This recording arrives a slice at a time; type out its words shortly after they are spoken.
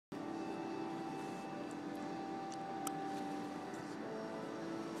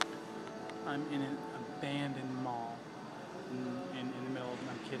I'm in an abandoned mall in the middle of,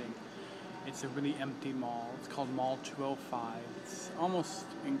 I'm kidding. It's a really empty mall. It's called Mall 205. It's almost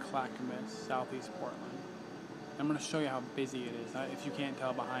in Clackamas, southeast Portland. I'm going to show you how busy it is. If you can't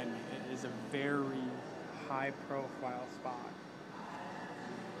tell behind me, it is a very high profile spot.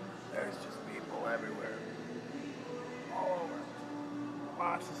 There's just people everywhere. All over.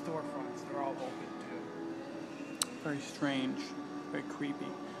 Lots of storefronts. They're all open too. Very strange. Very creepy.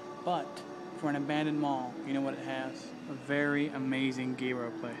 But for an abandoned mall, you know what it has? A very amazing gyro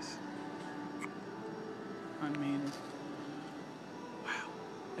place. I mean, wow.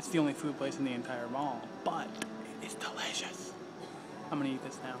 It's the only food place in the entire mall, but it's delicious. I'm gonna eat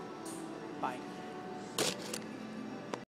this now. Bye.